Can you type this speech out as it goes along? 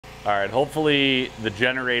All right, hopefully the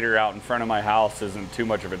generator out in front of my house isn't too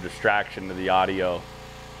much of a distraction to the audio.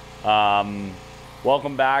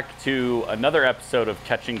 Welcome back to another episode of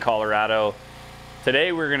Catching Colorado.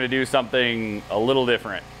 Today we're gonna do something a little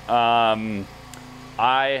different. I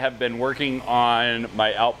have been working on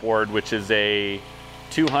my outboard, which is a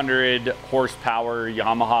 200 horsepower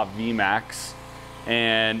Yamaha VMAX.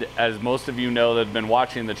 And as most of you know that have been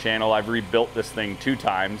watching the channel, I've rebuilt this thing 2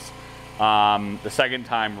 times. The second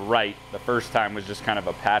time right, the first time was just kind of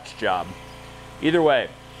a patch job. Either way,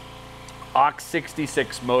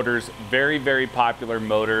 OX66 motors, very, very popular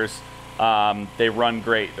motors. They run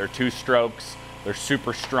great. They're 2 strokes, they're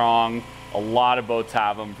super strong. A lot of boats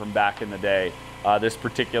have them from back in the day. This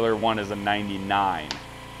particular one is a 99.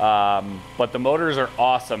 But the motors are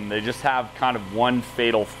awesome. They just have kind of one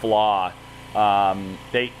fatal flaw.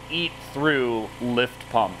 They eat through lift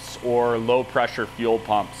pumps or low pressure fuel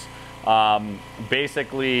pumps.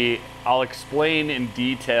 Basically, I'll explain in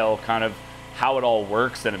detail kind of how it all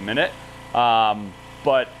works in a minute.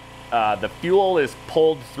 But the fuel is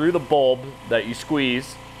pulled through the bulb that you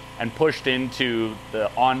squeeze and pushed into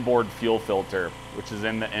the onboard fuel filter, which is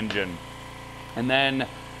in the engine. And then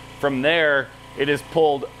from there, it is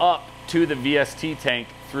pulled up to the VST tank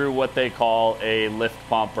through what they call a lift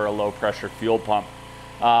pump or a low pressure fuel pump.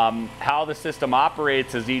 How the system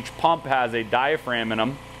operates is each pump has a diaphragm in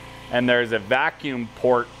them, and there's a vacuum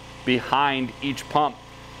port behind each pump,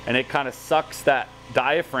 and it kind of sucks that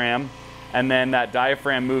diaphragm, and then that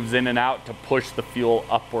diaphragm moves in and out to push the fuel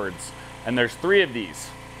upwards. And there's 3 of these.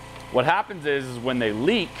 What happens is when they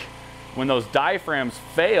leak, when those diaphragms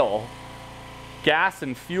fail, gas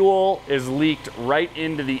and fuel is leaked right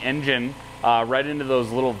into the engine, right into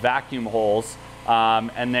those little vacuum holes,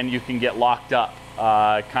 and then you can get locked up,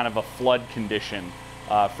 kind of a flood condition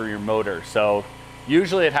for your motor. So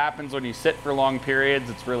usually it happens when you sit for long periods,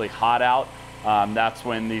 it's really hot out. That's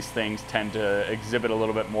when these things tend to exhibit a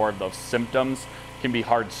little bit more of those symptoms. It can be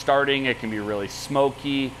hard starting, it can be really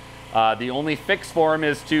smoky. The only fix for them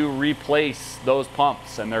is to replace those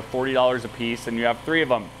pumps, and they're $40 a piece, and you have 3 of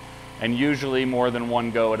them, and usually more than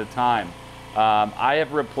one go at a time. I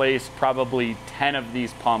have replaced probably 10 of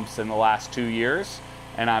these pumps in the last 2 years,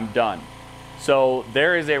 and I'm done. So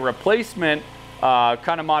there is a replacement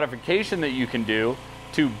kind of modification that you can do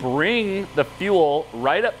to bring the fuel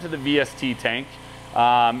right up to the VST tank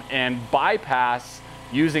and bypass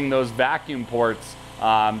using those vacuum ports,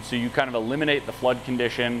 so you kind of eliminate the flood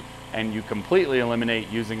condition and you completely eliminate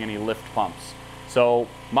using any lift pumps. So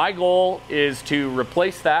my goal is to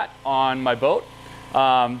replace that on my boat.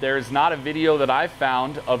 There's not a video that I've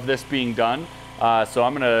found of this being done, so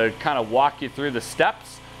I'm gonna kind of walk you through the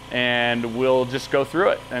steps, and we'll just go through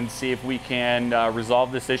it and see if we can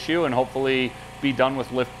resolve this issue and hopefully be done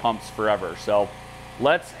with lift pumps forever. So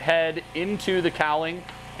let's head into the cowling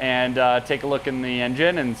and take a look in the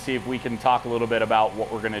engine and see if we can talk a little bit about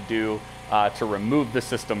what we're gonna do to remove the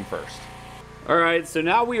system first. All right, so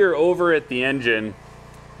now we are over at the engine.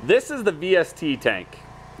 This is the VST tank.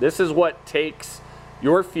 This is what takes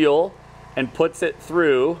your fuel and puts it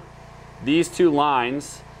through these 2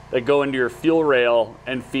 lines that go into your fuel rail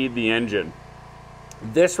and feed the engine.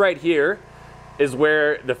 This right here is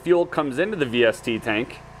where the fuel comes into the VST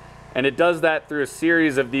tank, and it does that through a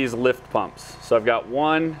series of these lift pumps. So I've got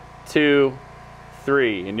 1, 2,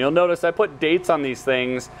 3, and you'll notice I put dates on these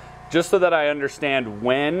things just so that I understand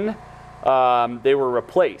when they were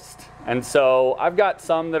replaced. And so I've got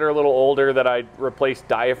some that are a little older that I replaced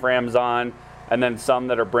diaphragms on, and then some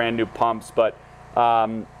that are brand new pumps. But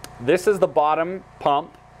this is the bottom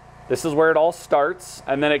pump. This is where it all starts,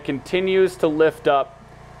 and then it continues to lift up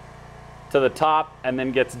to the top and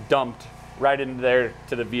then gets dumped right into there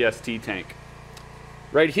to the VST tank.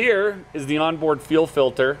 Right here is the onboard fuel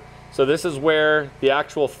filter. So this is where the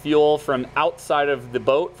actual fuel from outside of the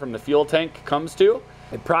boat, from the fuel tank, comes to.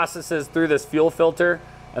 It processes through this fuel filter,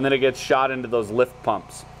 and then it gets shot into those lift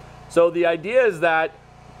pumps. So the idea is that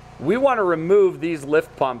we want to remove these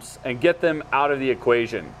lift pumps and get them out of the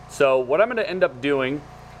equation. So what I'm going to end up doing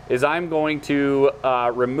is I'm going to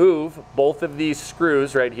remove both of these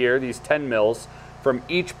screws right here, these 10 mils, from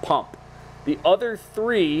each pump. The other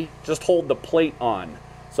 3 just hold the plate on.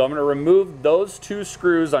 So I'm going to remove those 2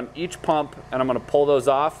 screws on each pump, and I'm going to pull those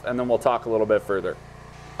off, and then we'll talk a little bit further.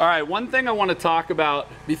 All right, one thing I want to talk about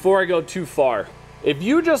before I go too far. If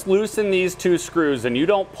you just loosen these 2 screws and you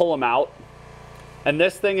don't pull them out, and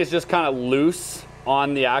this thing is just kind of loose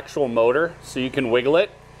on the actual motor so you can wiggle it,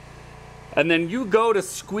 and then you go to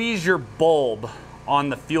squeeze your bulb on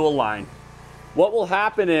the fuel line, what will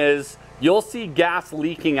happen is you'll see gas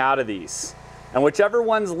leaking out of these. And whichever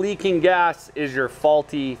one's leaking gas is your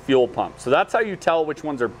faulty fuel pump. So that's how you tell which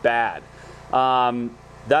ones are bad.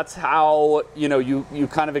 That's how you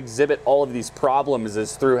kind of exhibit all of these problems,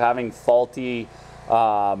 is through having faulty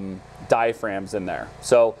diaphragms in there.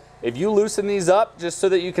 So if you loosen these up just so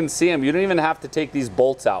that you can see them, you don't even have to take these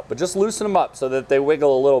bolts out, but just loosen them up so that they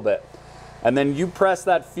wiggle a little bit. And then you press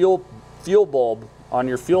that fuel bulb on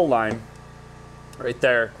your fuel line right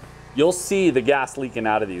there. You'll see the gas leaking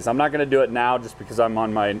out of these. I'm not gonna do it now just because I'm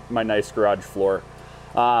on my nice garage floor.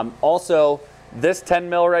 Also, this 10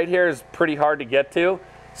 mil right here is pretty hard to get to.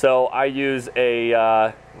 So I use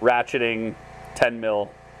a ratcheting 10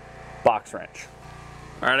 mil box wrench.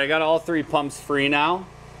 All right, I got all 3 pumps free now.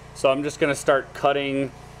 So I'm just gonna start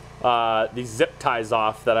cutting these zip ties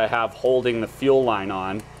off that I have holding the fuel line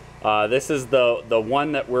on. This is the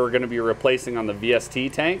one that we're gonna be replacing on the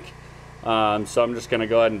VST tank. So I'm just gonna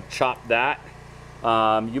go ahead and chop that.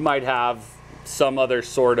 You might have some other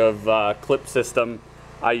sort of clip system.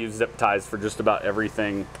 I use zip ties for just about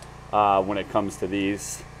everything when it comes to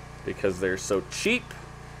these, because they're so cheap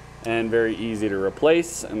and very easy to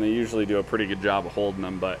replace, and they usually do a pretty good job of holding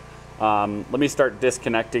them. But let me start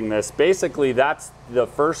disconnecting this. Basically, that's the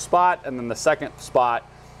first spot, and then the second spot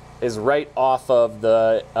is right off of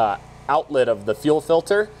the outlet of the fuel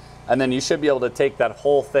filter, and then you should be able to take that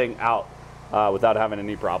whole thing out without having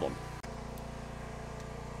any problem.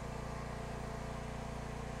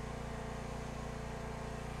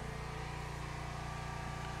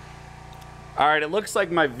 All right, it looks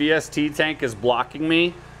like my VST tank is blocking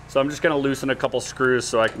me, so I'm just gonna loosen a couple screws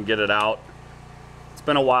so I can get it out. It's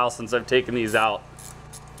been a while since I've taken these out.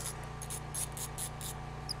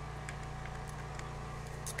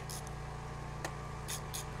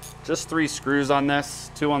 Just 3 screws on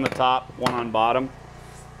this, 2 on the top, 1 on bottom.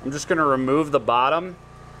 I'm just gonna remove the bottom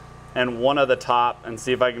and 1 of the top and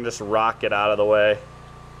see if I can just rock it out of the way.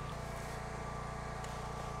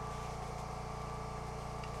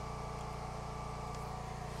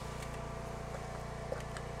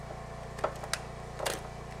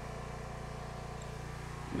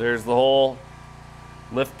 There's the whole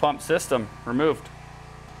lift pump system removed.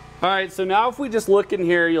 All right, so now if we just look in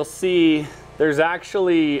here, you'll see there's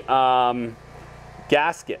actually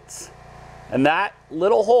gaskets. And that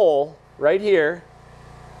little hole right here,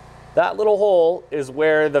 that little hole is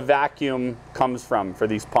where the vacuum comes from for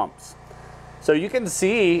these pumps. So you can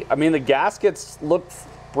see, I mean, the gaskets look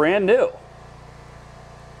brand new,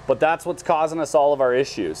 but that's what's causing us all of our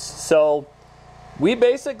issues. So we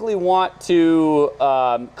basically want to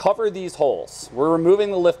cover these holes. We're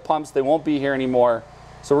removing the lift pumps. They won't be here anymore.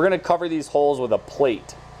 So we're gonna cover these holes with a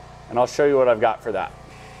plate, and I'll show you what I've got for that.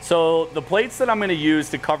 So the plates that I'm gonna use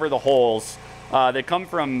to cover the holes, they come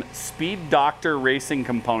from Speed Doctor Racing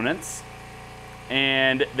Components,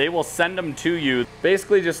 and they will send them to you.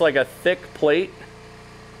 Basically just like a thick plate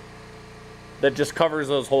that just covers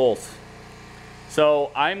those holes.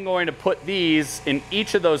 So I'm going to put these in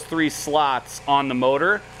each of those 3 slots on the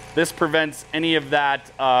motor. This prevents any of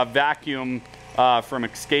that vacuum from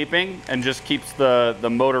escaping and just keeps the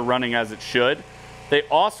motor running as it should. They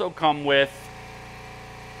also come with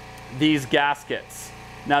these gaskets.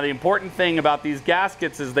 Now the important thing about these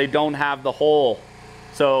gaskets is they don't have the hole,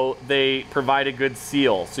 so they provide a good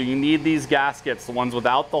seal. So you need these gaskets, the ones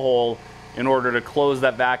without the hole, in order to close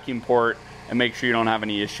that vacuum port and make sure you don't have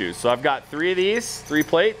any issues. So I've got 3 of these, 3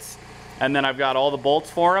 plates, and then I've got all the bolts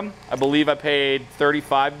for them. I believe I paid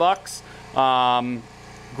 35 bucks.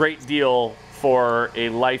 Great deal for a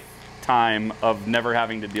lifetime of never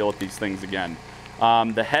having to deal with these things again.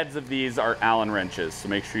 The heads of these are Allen wrenches, so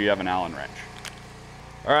make sure you have an Allen wrench.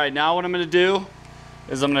 All right, now what I'm gonna do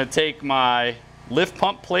is I'm gonna take my lift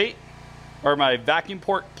pump plate, or my vacuum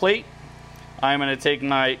port plate. I'm gonna take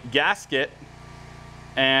my gasket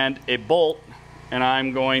and a bolt, and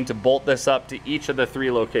I'm going to bolt this up to each of the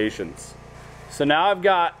 3 locations. So now I've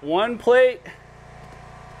got 1 plate,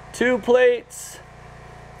 2 plates,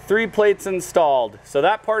 3 plates installed. So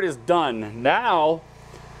that part is done. Now,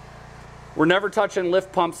 we're never touching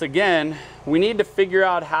lift pumps again. We need to figure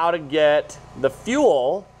out how to get the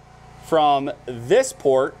fuel from this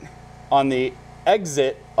port on the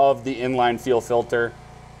exit of the inline fuel filter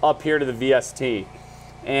up here to the VST.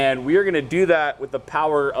 And we are gonna do that with the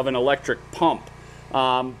power of an electric pump.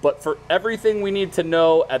 But for everything we need to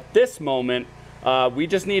know at this moment, we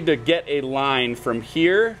just need to get a line from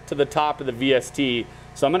here to the top of the VST.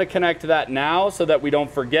 So I'm gonna connect to that now so that we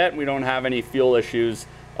don't forget and we don't have any fuel issues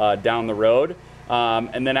down the road.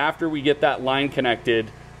 And then after we get that line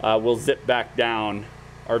connected, we'll zip back down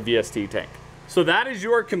our VST tank. So that is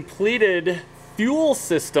your completed fuel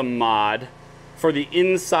system mod for the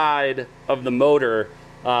inside of the motor,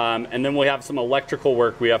 and then we have some electrical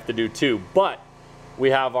work we have to do too. But we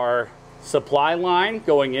have our supply line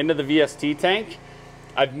going into the VST tank.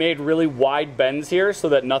 I've made really wide bends here so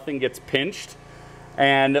that nothing gets pinched.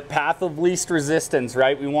 And path of least resistance,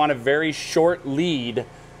 right? We want a very short lead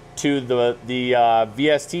to the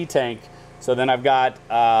VST tank. So then I've got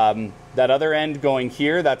that other end going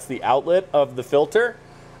here. That's the outlet of the filter.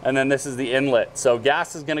 And then this is the inlet. So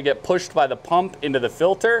gas is gonna get pushed by the pump into the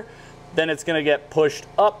filter. Then it's gonna get pushed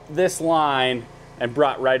up this line and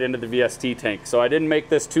brought right into the VST tank. So I didn't make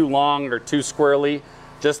this too long or too squirrely,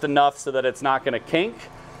 just enough so that it's not gonna kink.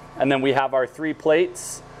 And then we have our 3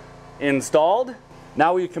 plates installed.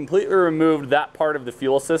 Now we've completely removed that part of the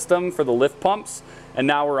fuel system for the lift pumps, and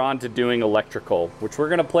now we're on to doing electrical, which we're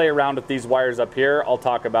gonna play around with these wires up here. I'll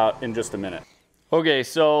talk about in just a minute. Okay,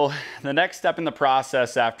 so the next step in the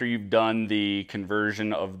process after you've done the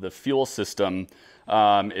conversion of the fuel system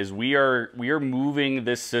is we are moving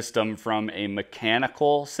this system from a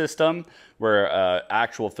mechanical system where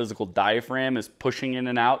actual physical diaphragm is pushing in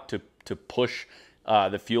and out to push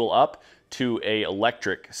the fuel up to a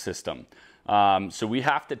electric system. So we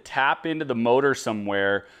have to tap into the motor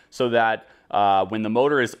somewhere so that when the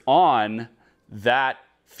motor is on, that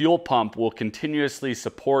fuel pump will continuously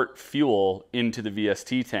support fuel into the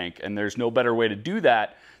VST tank. And there's no better way to do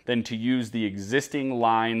that than to use the existing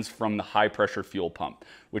lines from the high pressure fuel pump,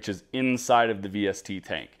 which is inside of the VST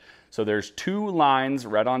tank. So there's 2 lines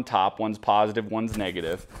right on top, one's positive, one's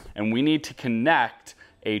negative, and we need to connect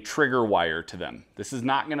a trigger wire to them. This is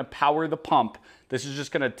not gonna power the pump. This is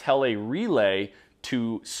just gonna tell a relay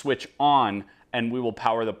to switch on, and we will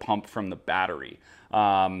power the pump from the battery.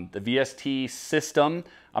 The VST system,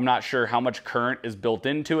 I'm not sure how much current is built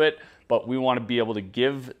into it, but we want to be able to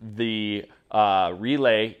give the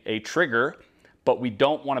relay a trigger, but we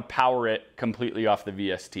don't want to power it completely off the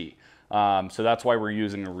VST. So that's why we're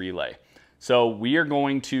using a relay. So we are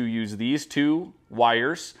going to use these 2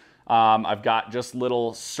 wires. I've got just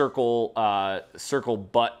little circle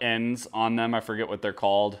butt ends on them. I forget what they're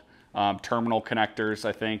called. Terminal connectors,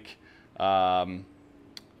 I think.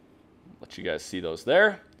 Let you guys see those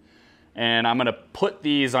there. And I'm gonna put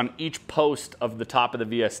these on each post of the top of the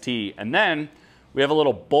VST. And then we have a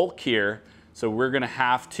little bulk here. So we're gonna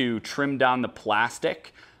have to trim down the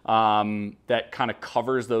plastic that kind of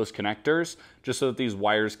covers those connectors just so that these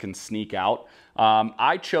wires can sneak out.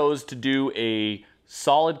 I chose to do a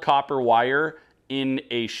solid copper wire in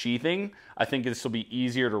a sheathing. I think this will be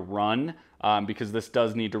easier to run because this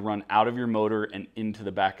does need to run out of your motor and into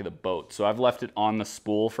the back of the boat. So I've left it on the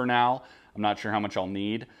spool for now. I'm not sure how much I'll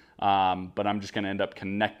need, but I'm just gonna end up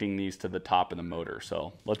connecting these to the top of the motor.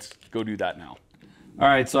 So let's go do that now. All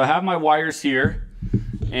right, so I have my wires here,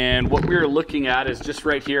 and what we're looking at is just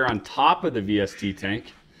right here on top of the VST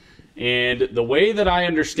tank. And the way that I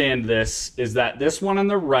understand this is that this one on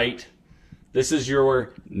the right, this is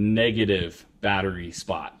your negative battery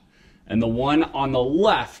spot. And the one on the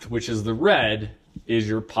left, which is the red, is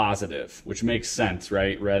your positive, which makes sense,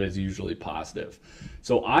 right? Red is usually positive.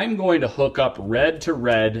 So I'm going to hook up red to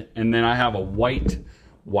red, and then I have a white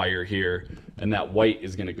wire here, and that white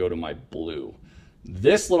is gonna go to my blue.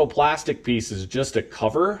 This little plastic piece is just a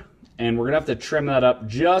cover, and we're gonna have to trim that up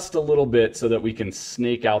just a little bit so that we can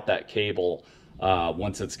snake out that cable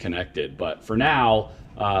once it's connected. But for now,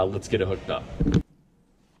 let's get it hooked up.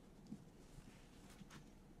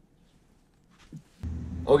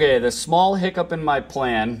 Okay, the small hiccup in my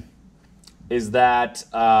plan is that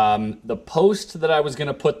the post that I was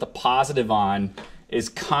gonna put the positive on is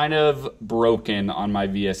kind of broken on my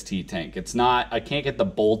VST tank. It's not, I can't get the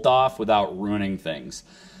bolt off without ruining things.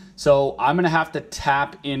 So I'm gonna have to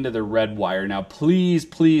tap into the red wire. Now, please,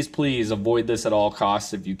 please, please avoid this at all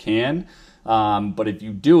costs if you can. But if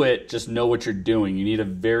you do it, just know what you're doing. You need a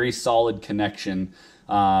very solid connection.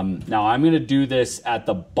 Now I'm gonna do this at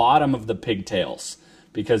the bottom of the pigtails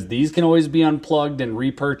because these can always be unplugged and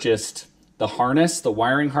repurchased. The harness, the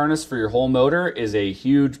wiring harness for your whole motor is a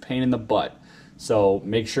huge pain in the butt. So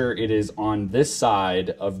make sure it is on this side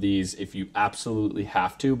of these if you absolutely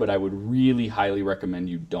have to, but I would really highly recommend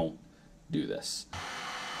you don't do this.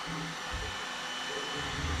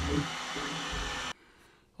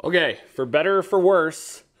 Okay, for better or for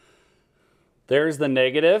worse, there's the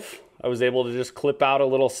negative. I was able to just clip out a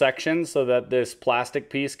little section so that this plastic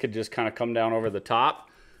piece could just kind of come down over the top.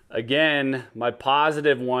 Again, my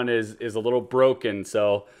positive one is a little broken,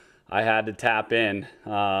 so I had to tap in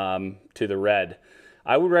to the red.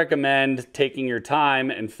 I would recommend taking your time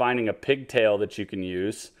and finding a pigtail that you can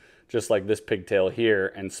use, just like this pigtail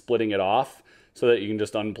here, and splitting it off so that you can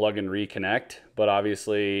just unplug and reconnect. But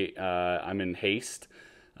obviously I'm in haste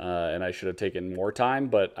and I should have taken more time,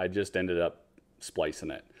 but I just ended up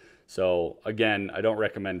splicing it. So again, I don't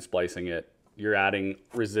recommend splicing it. You're adding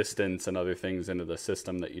resistance and other things into the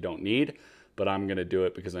system that you don't need, but I'm gonna do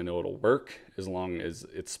it because I know it'll work as long as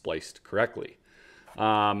it's spliced correctly.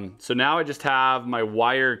 So now I just have my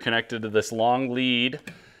wire connected to this long lead,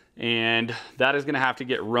 and that is gonna have to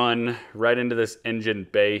get run right into this engine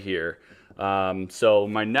bay here. So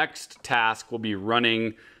my next task will be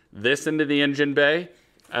running this into the engine bay,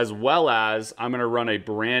 as well as I'm gonna run a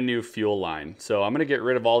brand new fuel line. So I'm gonna get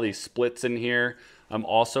rid of all these splits in here. I'm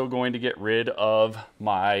also going to get rid of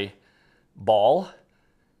my ball.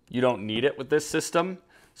 You don't need it with this system.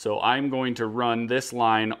 So I'm going to run this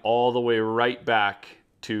line all the way right back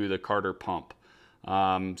to the Carter pump.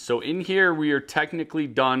 So in here, we are technically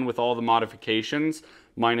done with all the modifications,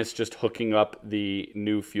 minus just hooking up the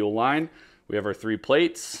new fuel line. We have our 3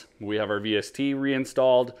 plates, we have our VST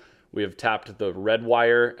reinstalled, we have tapped the red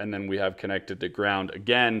wire, and then we have connected to ground.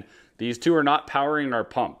 Again, these two are not powering our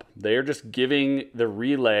pump. They are just giving the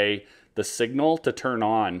relay the signal to turn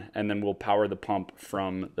on, and then we'll power the pump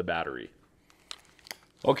from the battery.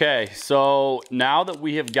 Okay, so now that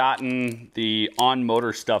we have gotten the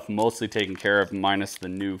on-motor stuff mostly taken care of, minus the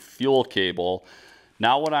new fuel cable,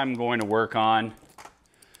 now what I'm going to work on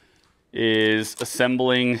is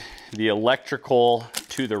assembling the electrical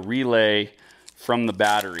to the relay from the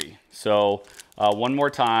battery. So one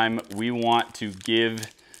more time, we want to give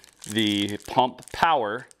the pump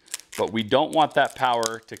power, but we don't want that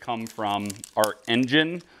power to come from our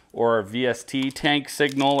engine or our VST tank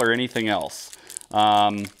signal or anything else.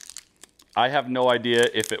 I have no idea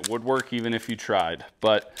if it would work even if you tried,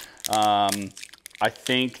 but I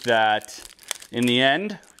think that in the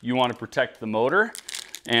end, you want to protect the motor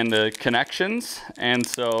and the connections, and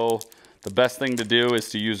so the best thing to do is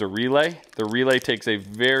to use a relay. The relay takes a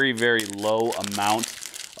very, very low amount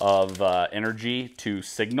of energy to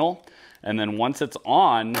signal, and then once it's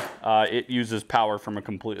on, it uses power from a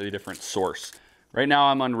completely different source. Right now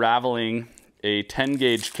I'm unraveling a 10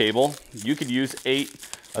 gauge cable. You could use 8,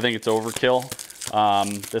 I think it's overkill.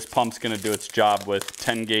 This pump's gonna do its job with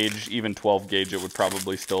 10 gauge, even 12 gauge, it would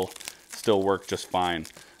probably still work just fine.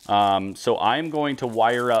 So I'm going to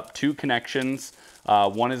wire up 2 connections.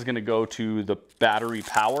 One is gonna go to the battery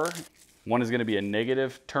power. One is gonna be a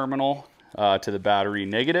negative terminal to the battery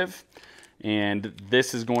negative. And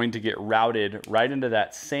this is going to get routed right into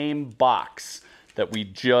that same box that we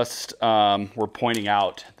just were pointing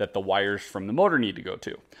out that the wires from the motor need to go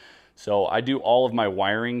to. So I do all of my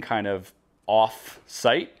wiring kind of off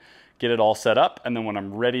site, get it all set up, and then when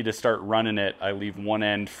I'm ready to start running it, I leave one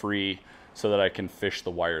end free so that I can fish the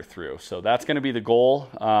wire through. So that's gonna be the goal,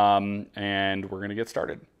 and we're gonna get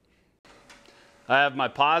started. I have my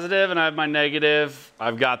positive and I have my negative.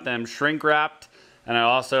 I've got them shrink wrapped, and I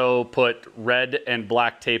also put red and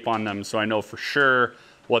black tape on them so I know for sure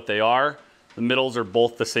what they are. The middles are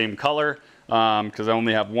both the same color because I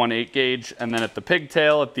only have one 8 gauge. And then at the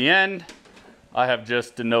pigtail at the end, I have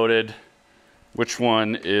just denoted which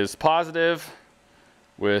one is positive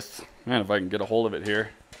with, man, if I can get a hold of it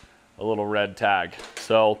here, a little red tag.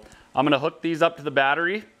 So I'm gonna hook these up to the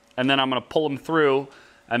battery, and then I'm gonna pull them through,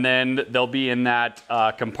 and then they'll be in that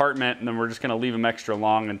compartment, and then we're just gonna leave them extra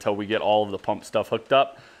long until we get all of the pump stuff hooked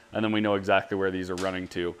up, and then we know exactly where these are running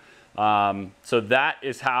to. So that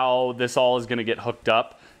is how this all is gonna get hooked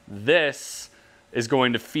up. This is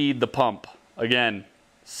going to feed the pump. Again,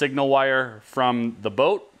 signal wire from the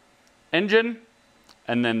boat engine,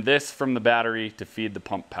 and then this from the battery to feed the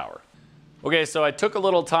pump power. Okay, so I took a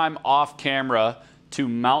little time off camera to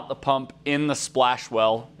mount the pump in the splash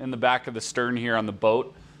well in the back of the stern here on the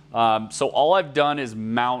boat. So all I've done is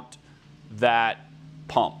mount that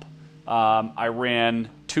pump. I ran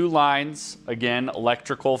 2 lines, again,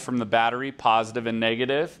 electrical from the battery, positive and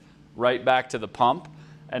negative, right back to the pump.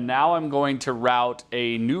 And now I'm going to route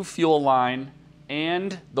a new fuel line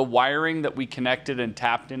and the wiring that we connected and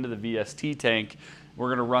tapped into the VST tank. We're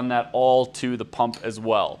gonna run that all to the pump as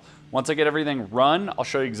well. Once I get everything run, I'll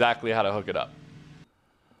show you exactly how to hook it up.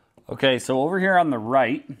 Okay, so over here on the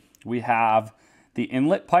right, we have the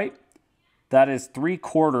inlet pipe. That is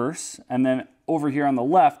 3/4, and then over here on the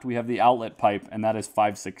left, we have the outlet pipe, and that is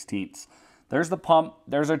 5/16. There's the pump,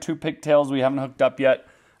 there's our 2 pigtails we haven't hooked up yet.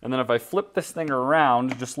 And then if I flip this thing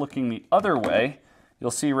around, just looking the other way, you'll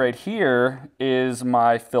see right here is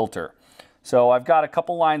my filter. So I've got a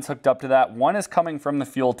couple lines hooked up to that. One is coming from the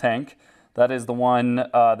fuel tank. That is the one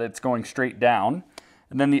that's going straight down.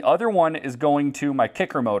 And then the other one is going to my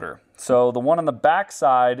kicker motor. So the one on the back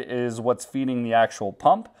side is what's feeding the actual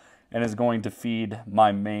pump. and is going to feed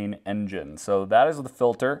my main engine. So that is the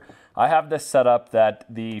filter. I have this set up that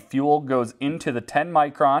the fuel goes into the 10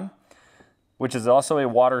 micron, which is also a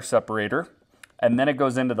water separator, and then it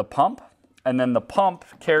goes into the pump, and then the pump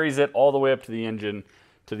carries it all the way up to the engine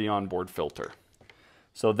to the onboard filter.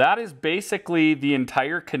 So that is basically the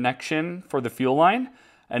entire connection for the fuel line,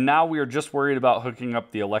 and now we are just worried about hooking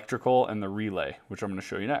up the electrical and the relay, which I'm going to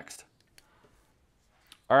show you next.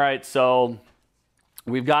 All right, so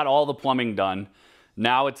we've got all the plumbing done.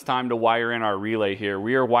 Now it's time to wire in our relay here.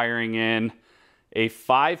 We are wiring in a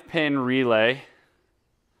 5-pin relay.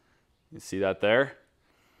 You see that there?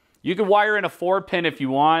 You can wire in a 4-pin if you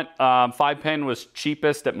want. 5-pin was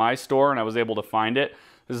cheapest at my store, and I was able to find it.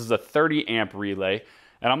 This is a 30 amp relay.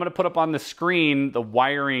 And I'm going to put up on the screen the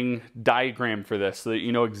wiring diagram for this so that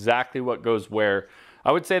you know exactly what goes where.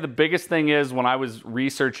 I would say the biggest thing is when I was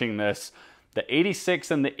researching this, the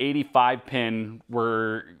 86 and the 85 pin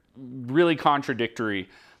were really contradictory.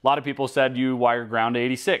 A lot of people said you wire ground to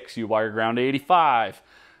 86, you wire ground to 85.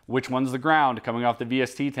 Which one's the ground coming off the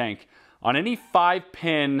VST tank? On any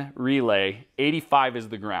 5-pin relay, 85 is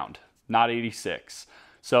the ground, not 86.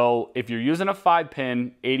 So if you're using a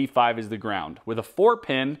 5-pin, 85 is the ground. With a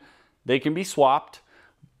 4-pin, they can be swapped,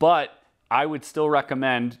 but I would still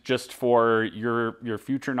recommend, just for your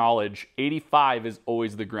future knowledge, 85 is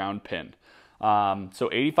always the ground pin. So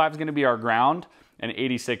 85 is going to be our ground, and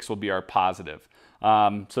 86 will be our positive.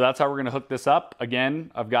 So that's how we're going to hook this up.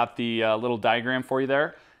 Again, I've got the little diagram for you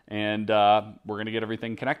there, and we're going to get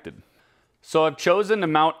everything connected. So I've chosen to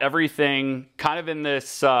mount everything kind of in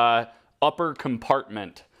this upper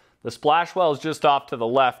compartment. The splash well is just off to the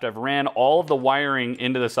left. I've ran all of the wiring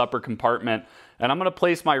into this upper compartment, and I'm going to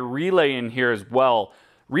place my relay in here as well.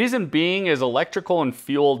 Reason being is electrical and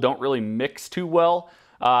fuel don't really mix too well.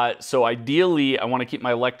 So ideally, I want to keep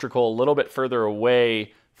my electrical a little bit further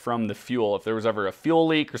away from the fuel. If there was ever a fuel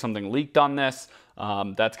leak or something leaked on this,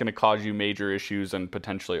 that's going to cause you major issues and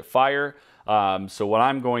potentially a fire. So what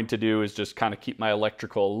I'm going to do is just kind of keep my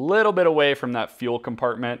electrical a little bit away from that fuel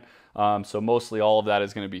compartment. So mostly all of that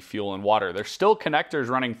is going to be fuel and water. There's still connectors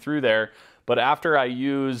running through there, but after I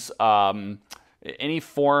use any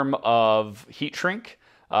form of heat shrink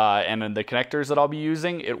and then the connectors that I'll be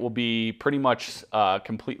using, it will be pretty much a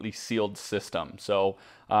completely sealed system. So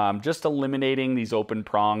just eliminating these open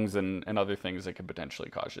prongs and other things that could potentially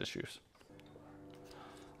cause issues.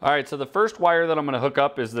 All right, so the first wire that I'm going to hook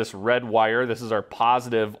up is this red wire. This is our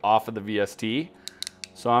positive off of the VST.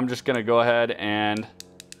 So I'm just going to go ahead and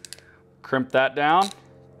crimp that down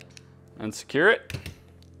and secure it.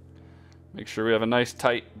 Make sure we have a nice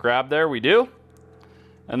tight grab there. We do.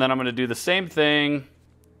 And then I'm going to do the same thing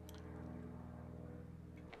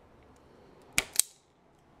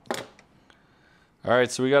all right,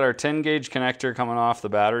 so we got our 10 gauge connector coming off the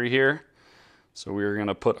battery here. So we're going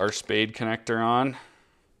to put our spade connector on,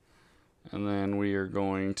 and then we are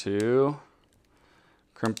going to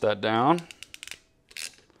crimp that down.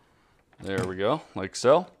 There we go, like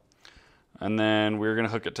so. And then we're going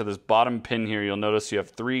to hook it to this bottom pin here. You'll notice you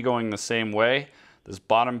have 3 going the same way. This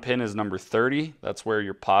bottom pin is number 30. That's where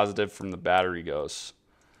your positive from the battery goes.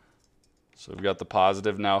 So we've got the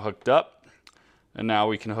positive now hooked up, and now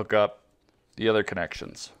we can hook up the other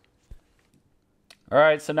connections. All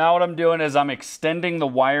right, so now what I'm doing is I'm extending the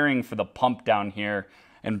wiring for the pump down here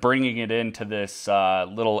and bringing it into this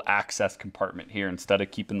little access compartment here instead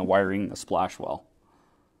of keeping the wiring in the splash well.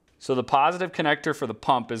 So the positive connector for the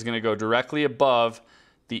pump is going to go directly above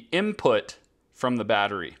the input from the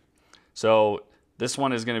battery. So this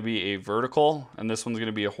one is going to be a vertical and this one's going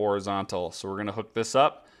to be a horizontal. So we're going to hook this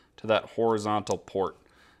up to that horizontal port.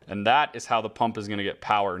 And that is how the pump is going to get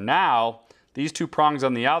power. Now, these 2 prongs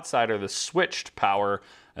on the outside are the switched power,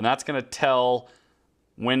 and that's going to tell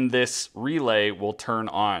when this relay will turn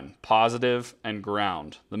on, positive and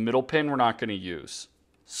ground. The middle pin we're not going to use.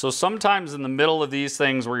 So sometimes in the middle of these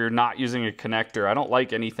things where you're not using a connector, I don't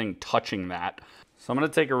like anything touching that. So I'm going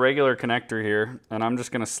to take a regular connector here, and I'm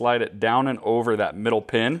just going to slide it down and over that middle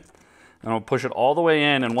pin, and I'll push it all the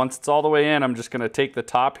way in, and once it's all the way in, I'm just going to take the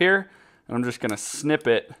top here, and I'm just going to snip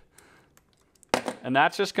it. And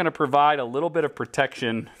that's just going to provide a little bit of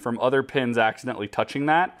protection from other pins accidentally touching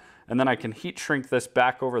that. And then I can heat shrink this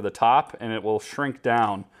back over the top, and it will shrink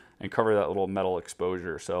down and cover that little metal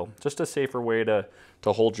exposure. So just a safer way to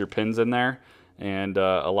hold your pins in there, and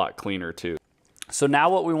a lot cleaner too. So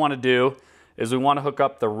now what we want to do is we want to hook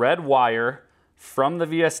up the red wire from the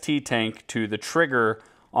VST tank to the trigger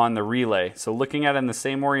on the relay. So looking at it in the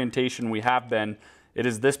same orientation we have been, it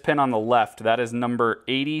is this pin on the left. That is number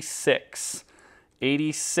 86.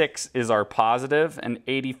 86 is our positive and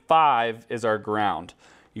 85 is our ground.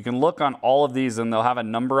 You can look on all of these and they'll have a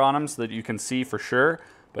number on them so that you can see for sure,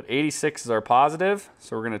 but 86 is our positive.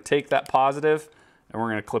 So we're gonna take that positive and we're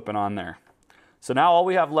gonna clip it on there. So now all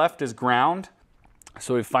we have left is ground.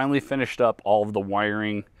 So we've finally finished up all of the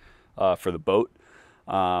wiring for the boat.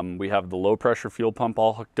 We have the low pressure fuel pump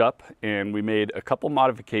all hooked up, and we made a couple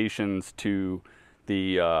modifications to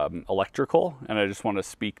the electrical, and I just want to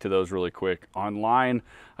speak to those really quick. Online,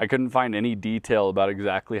 I couldn't find any detail about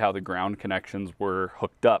exactly how the ground connections were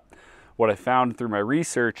hooked up. What I found through my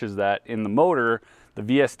research is that in the motor, the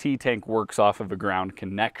VST tank works off of a ground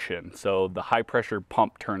connection. So the high pressure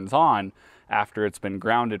pump turns on after it's been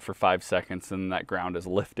grounded for 5 seconds and that ground is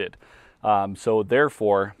lifted. So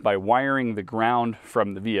therefore, by wiring the ground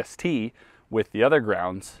from the VST with the other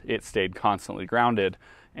grounds, it stayed constantly grounded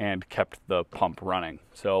and kept the pump running.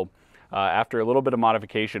 So after a little bit of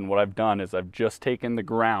modification, what I've done is I've just taken the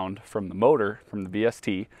ground from the motor, from the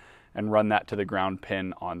VST, and run that to the ground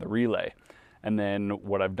pin on the relay. And then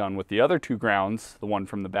what I've done with the other two grounds, the one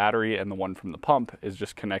from the battery and the one from the pump, is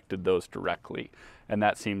just connected those directly. And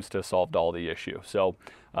that seems to have solved all the issue. So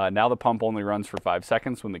now the pump only runs for 5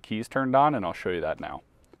 seconds when the key's turned on, and I'll show you that now.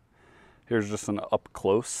 Here's just an up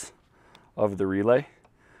close of the relay.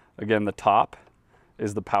 Again, the top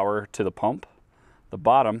is the power to the pump. The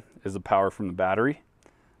bottom is the power from the battery.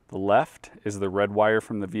 The left is the red wire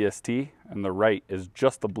from the VST, and the right is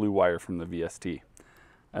just the blue wire from the VST.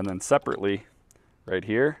 And then separately, right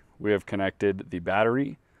here, we have connected the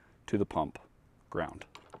battery to the pump ground.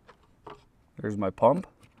 There's my pump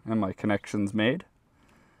and my connections made.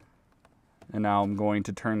 And now I'm going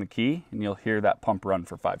to turn the key and you'll hear that pump run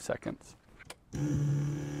for 5 seconds.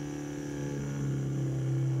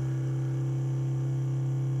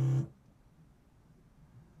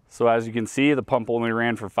 So as you can see, the pump only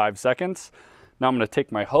ran for 5 seconds. Now I'm going to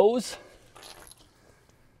take my hose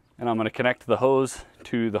and I'm going to connect the hose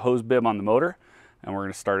to the hose bib on the motor, and we're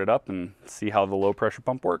going to start it up and see how the low pressure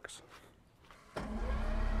pump works.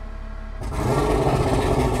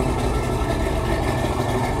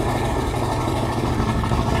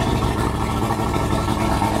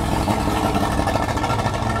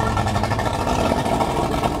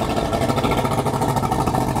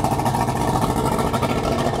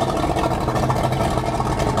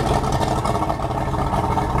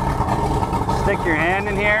 Stick your hand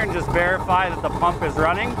in here and just verify that the pump is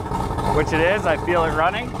running, which it is. I feel it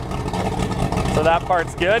running, so that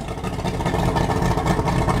part's good.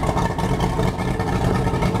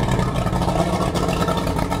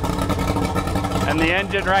 And the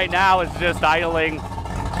engine right now is just idling,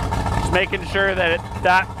 just making sure that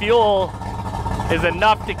that fuel is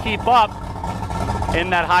enough to keep up in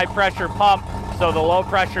that high pressure pump, so the low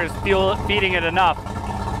pressure is feeding it enough.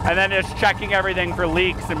 And then just checking everything for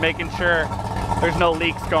leaks and making sure there's no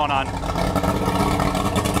leaks going on.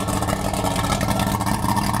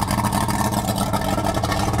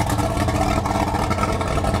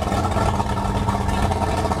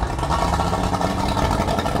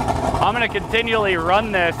 I'm going to continually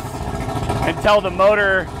run this until the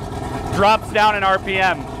motor drops down in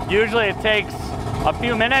RPM. Usually it takes a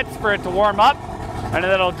few minutes for it to warm up, and then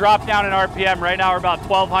it'll drop down in RPM. Right now we're about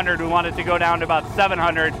 1200. We want it to go down to about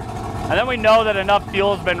 700. And then we know that enough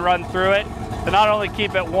fuel has been run through it to not only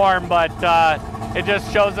keep it warm, but it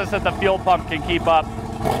just shows us that the fuel pump can keep up.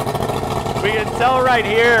 We can tell right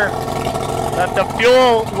here that the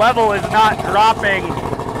fuel level is not dropping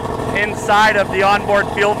inside of the onboard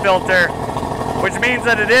fuel filter, which means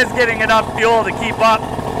that it is getting enough fuel to keep up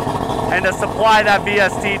and to supply that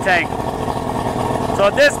VST tank. So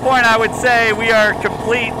at this point, I would say we are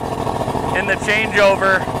complete in the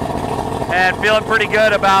changeover and feeling pretty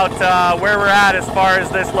good about where we're at as far as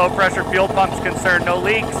this low pressure fuel pump's concerned. No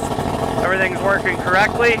leaks, everything's working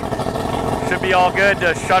correctly. Should be all good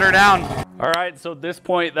to shut her down. All right, so at this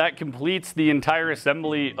point, that completes the entire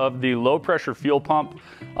assembly of the low pressure fuel pump.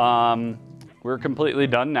 We're completely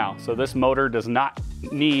done now. So this motor does not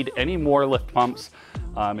need any more lift pumps.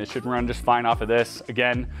 It should run just fine off of this.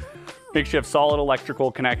 Again, make sure you have solid electrical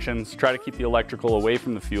connections. Try to keep the electrical away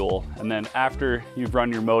from the fuel. And then after you've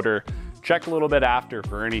run your motor, check a little bit after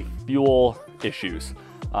for any fuel issues.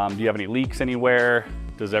 Do you have any leaks anywhere?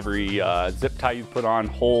 Does every zip tie you put on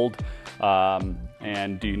hold?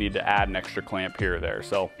 And do you need to add an extra clamp here or there?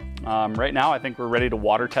 So right now I think we're ready to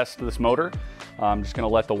water test this motor. I'm just gonna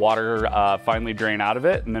let the water finally drain out of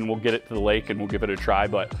it, and then we'll get it to the lake and we'll give it a try.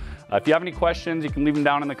 But if you have any questions, you can leave them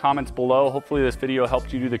down in the comments below. Hopefully this video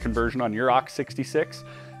helped you do the conversion on your OX66,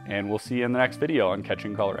 and we'll see you in the next video on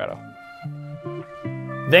Catching Colorado.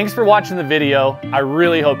 Thanks for watching the video. I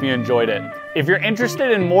really hope you enjoyed it. If you're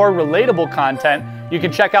interested in more relatable content, you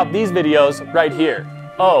can check out these videos right here.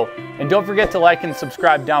 Oh, and don't forget to like and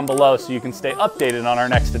subscribe down below so you can stay updated on our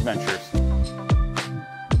next adventures.